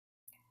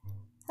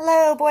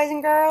Hello, boys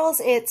and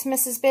girls. It's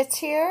Mrs. Bits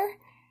here.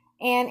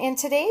 And in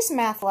today's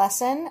math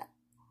lesson,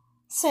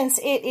 since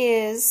it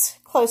is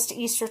close to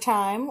Easter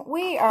time,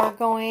 we are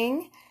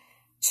going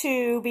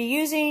to be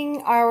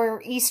using our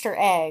Easter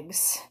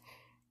eggs.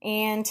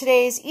 And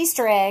today's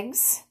Easter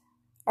eggs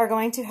are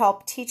going to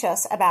help teach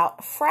us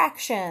about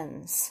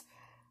fractions.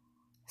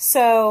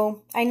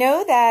 So I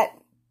know that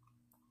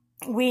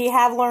we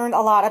have learned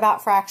a lot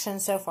about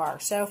fractions so far.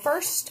 So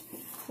first,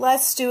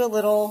 let's do a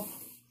little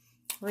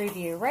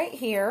review. Right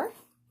here,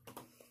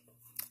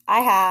 I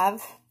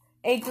have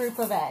a group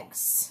of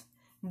eggs.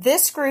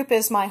 This group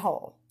is my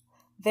whole.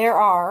 There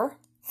are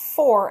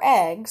 4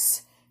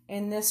 eggs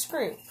in this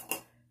group.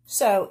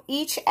 So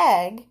each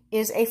egg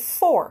is a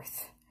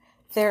fourth.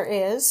 There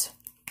is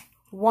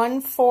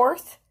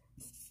 1/4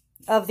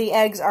 of the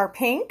eggs are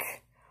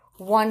pink,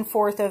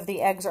 1/4 of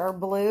the eggs are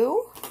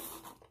blue,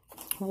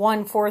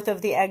 1/4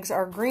 of the eggs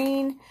are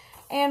green,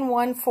 and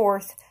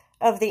 1/4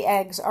 of the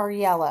eggs are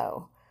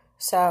yellow.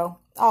 So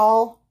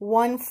all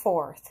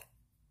 1/4.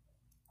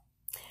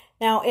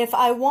 Now, if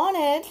I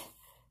wanted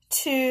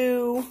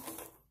to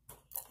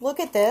look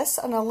at this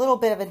in a little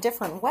bit of a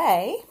different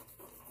way,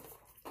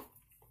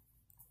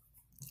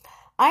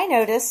 I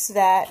notice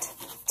that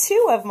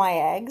 2 of my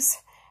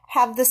eggs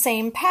have the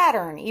same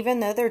pattern, even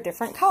though they're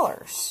different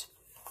colors.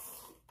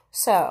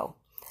 So,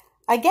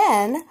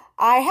 again,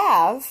 I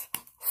have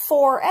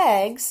 4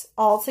 eggs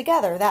all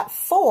together. That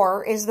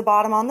 4 is the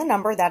bottom on the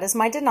number. That is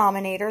my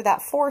denominator.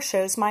 That 4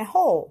 shows my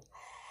whole.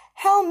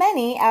 How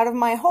many out of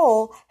my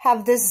whole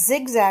have this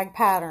zigzag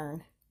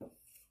pattern?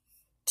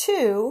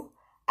 2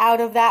 out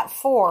of that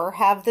 4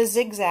 have the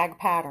zigzag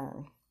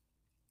pattern.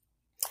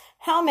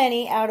 How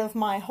many out of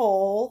my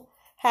whole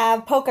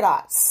have polka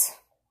dots?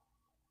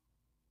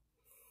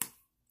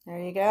 There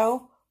you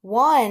go.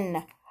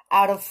 1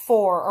 out of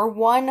 4, or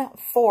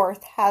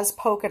 1/4, has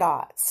polka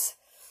dots.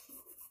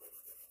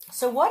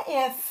 So what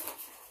if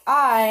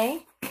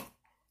I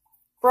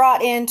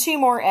brought in 2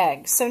 more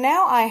eggs? So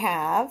now I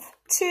have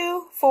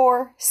 2,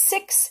 4,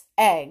 6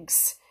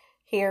 eggs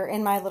here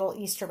in my little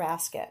Easter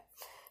basket.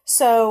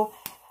 So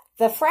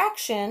the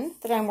fraction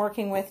that I'm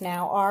working with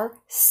now are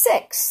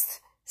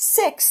 6.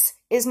 6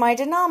 is my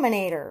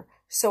denominator.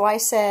 So I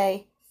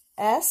say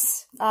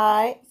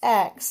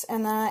S-I-X,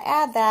 and then I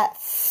add that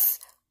th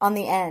on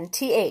the end,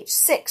 T-H,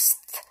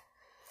 sixth.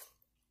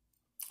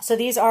 So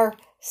these are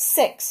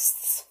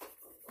sixths.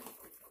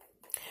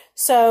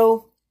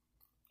 So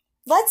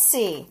let's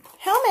see,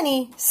 how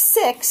many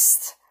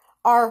sixths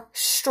are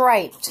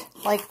striped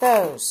like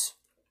those?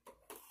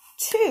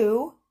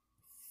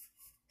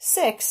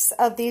 2/6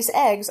 of these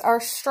eggs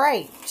are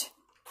striped.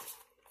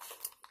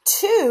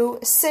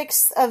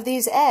 2/6 of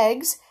these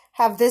eggs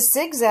have this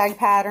zigzag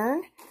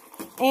pattern,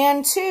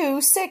 and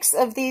 2/6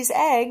 of these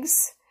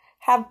eggs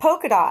have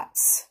polka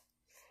dots.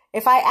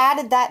 If I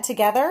added that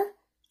together,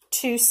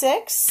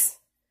 2/6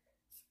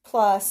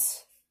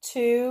 plus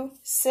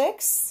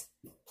 2/6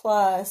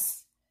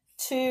 plus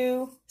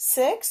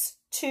 2/6,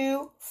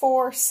 2,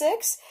 4,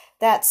 6,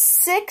 that's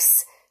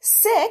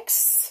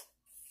 6/6,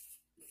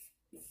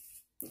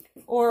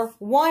 or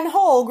 1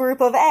 whole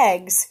group of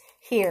eggs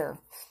here.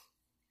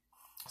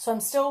 So I'm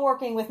still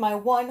working with my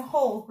 1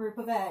 whole group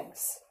of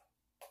eggs.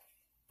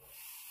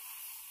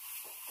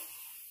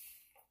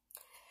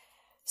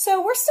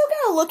 So we're still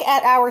going to look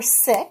at our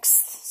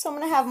 6th. So I'm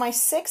going to have my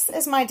 6th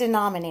as my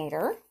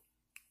denominator.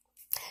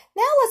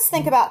 Now let's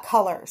think about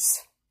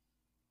colors.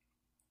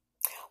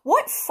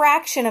 What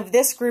fraction of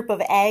this group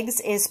of eggs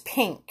is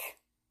pink?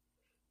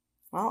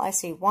 Well, I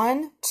see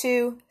 1,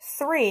 2,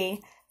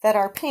 3 that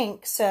are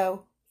pink.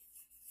 So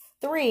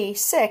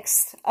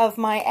 3/6 of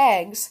my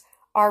eggs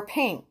are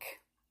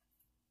pink.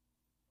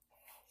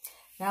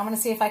 Now I'm going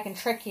to see if I can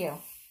trick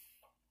you.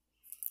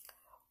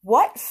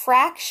 What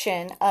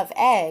fraction of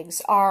eggs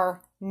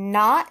are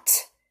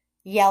not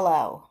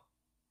yellow?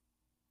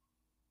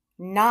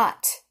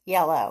 Not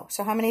yellow.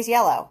 So how many is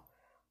yellow?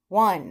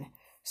 1.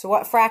 So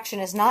what fraction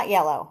is not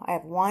yellow? I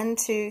have 1,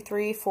 2,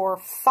 3, 4,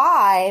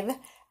 5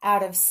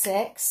 out of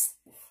 6.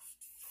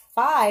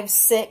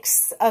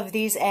 5/6 of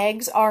these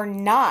eggs are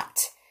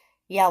not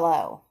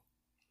yellow.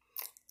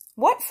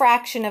 What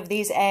fraction of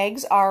these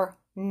eggs are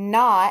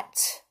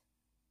not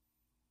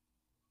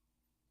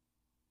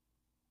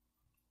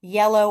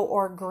yellow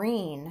or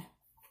green?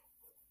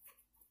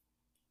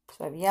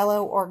 So I have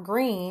yellow or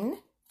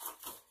green.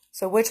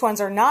 So which ones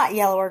are not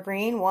yellow or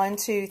green? 1,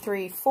 2,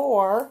 3,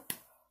 4.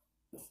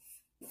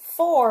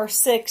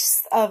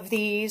 4/6 of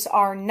these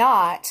are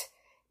not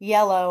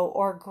yellow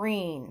or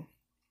green.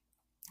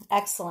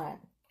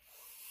 Excellent.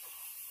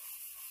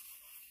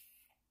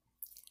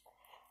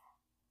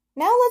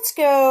 Now let's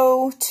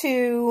go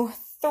to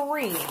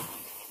 3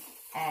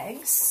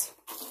 eggs.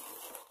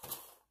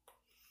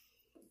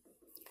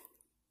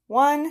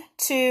 1,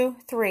 2,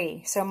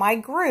 3. So my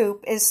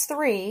group is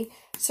 3.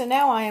 So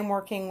now I am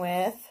working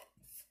with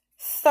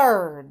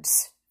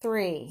thirds.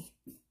 3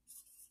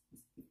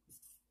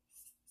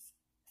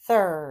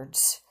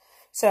 thirds.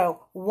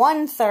 So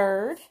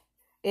 1/3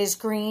 is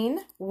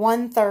green,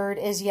 1/3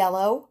 is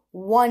yellow,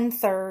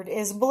 1/3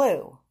 is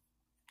blue.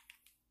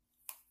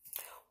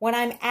 When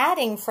I'm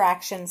adding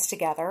fractions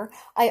together,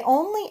 I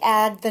only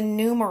add the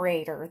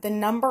numerator, the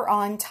number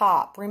on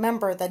top.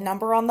 Remember, the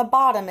number on the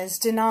bottom is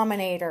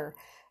denominator.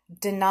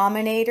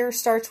 Denominator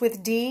starts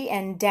with D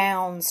and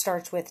down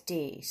starts with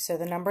D. So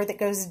the number that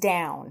goes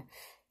down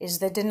is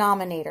the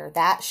denominator.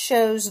 That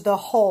shows the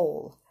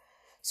whole.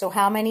 So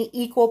how many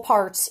equal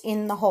parts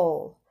in the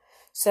whole?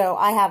 So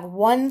I have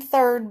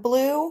 1/3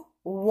 blue,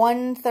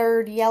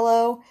 1/3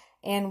 yellow,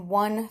 and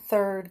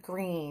 1/3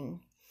 green.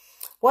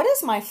 What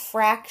is my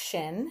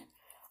fraction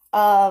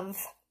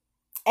of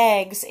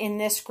eggs in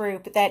this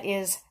group that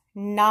is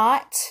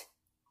not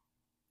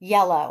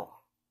yellow?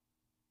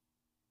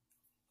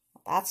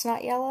 That's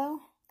not yellow,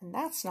 and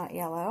that's not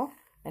yellow.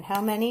 And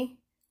how many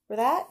were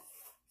that?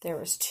 There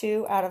was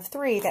 2 out of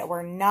 3 that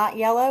were not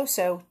yellow,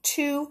 so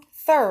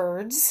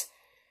 2/3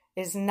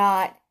 is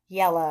not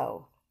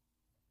yellow.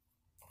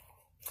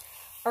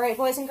 All right,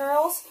 boys and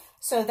girls,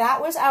 so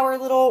that was our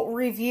little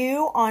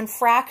review on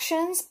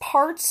fractions,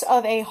 parts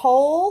of a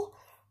whole.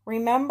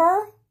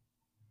 Remember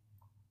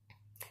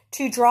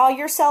to draw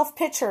yourself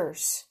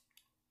pictures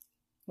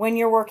when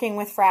you're working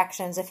with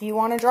fractions. If you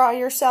want to draw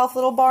yourself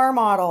little bar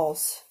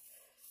models,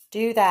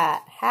 do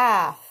that.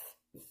 Half.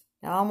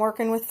 Now I'm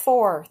working with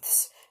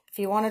fourths. If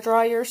you want to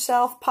draw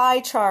yourself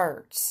pie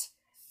charts,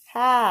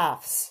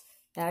 halves.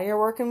 Now you're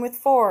working with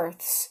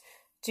fourths.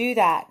 Do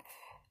that.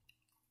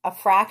 A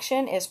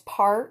fraction is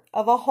part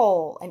of a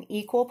whole, an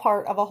equal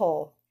part of a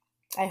whole.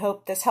 I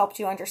hope this helped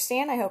you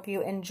understand. I hope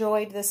you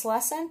enjoyed this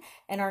lesson.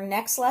 In our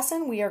next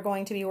lesson, we are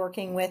going to be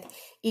working with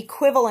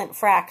equivalent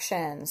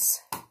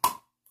fractions.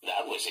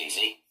 That was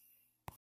easy.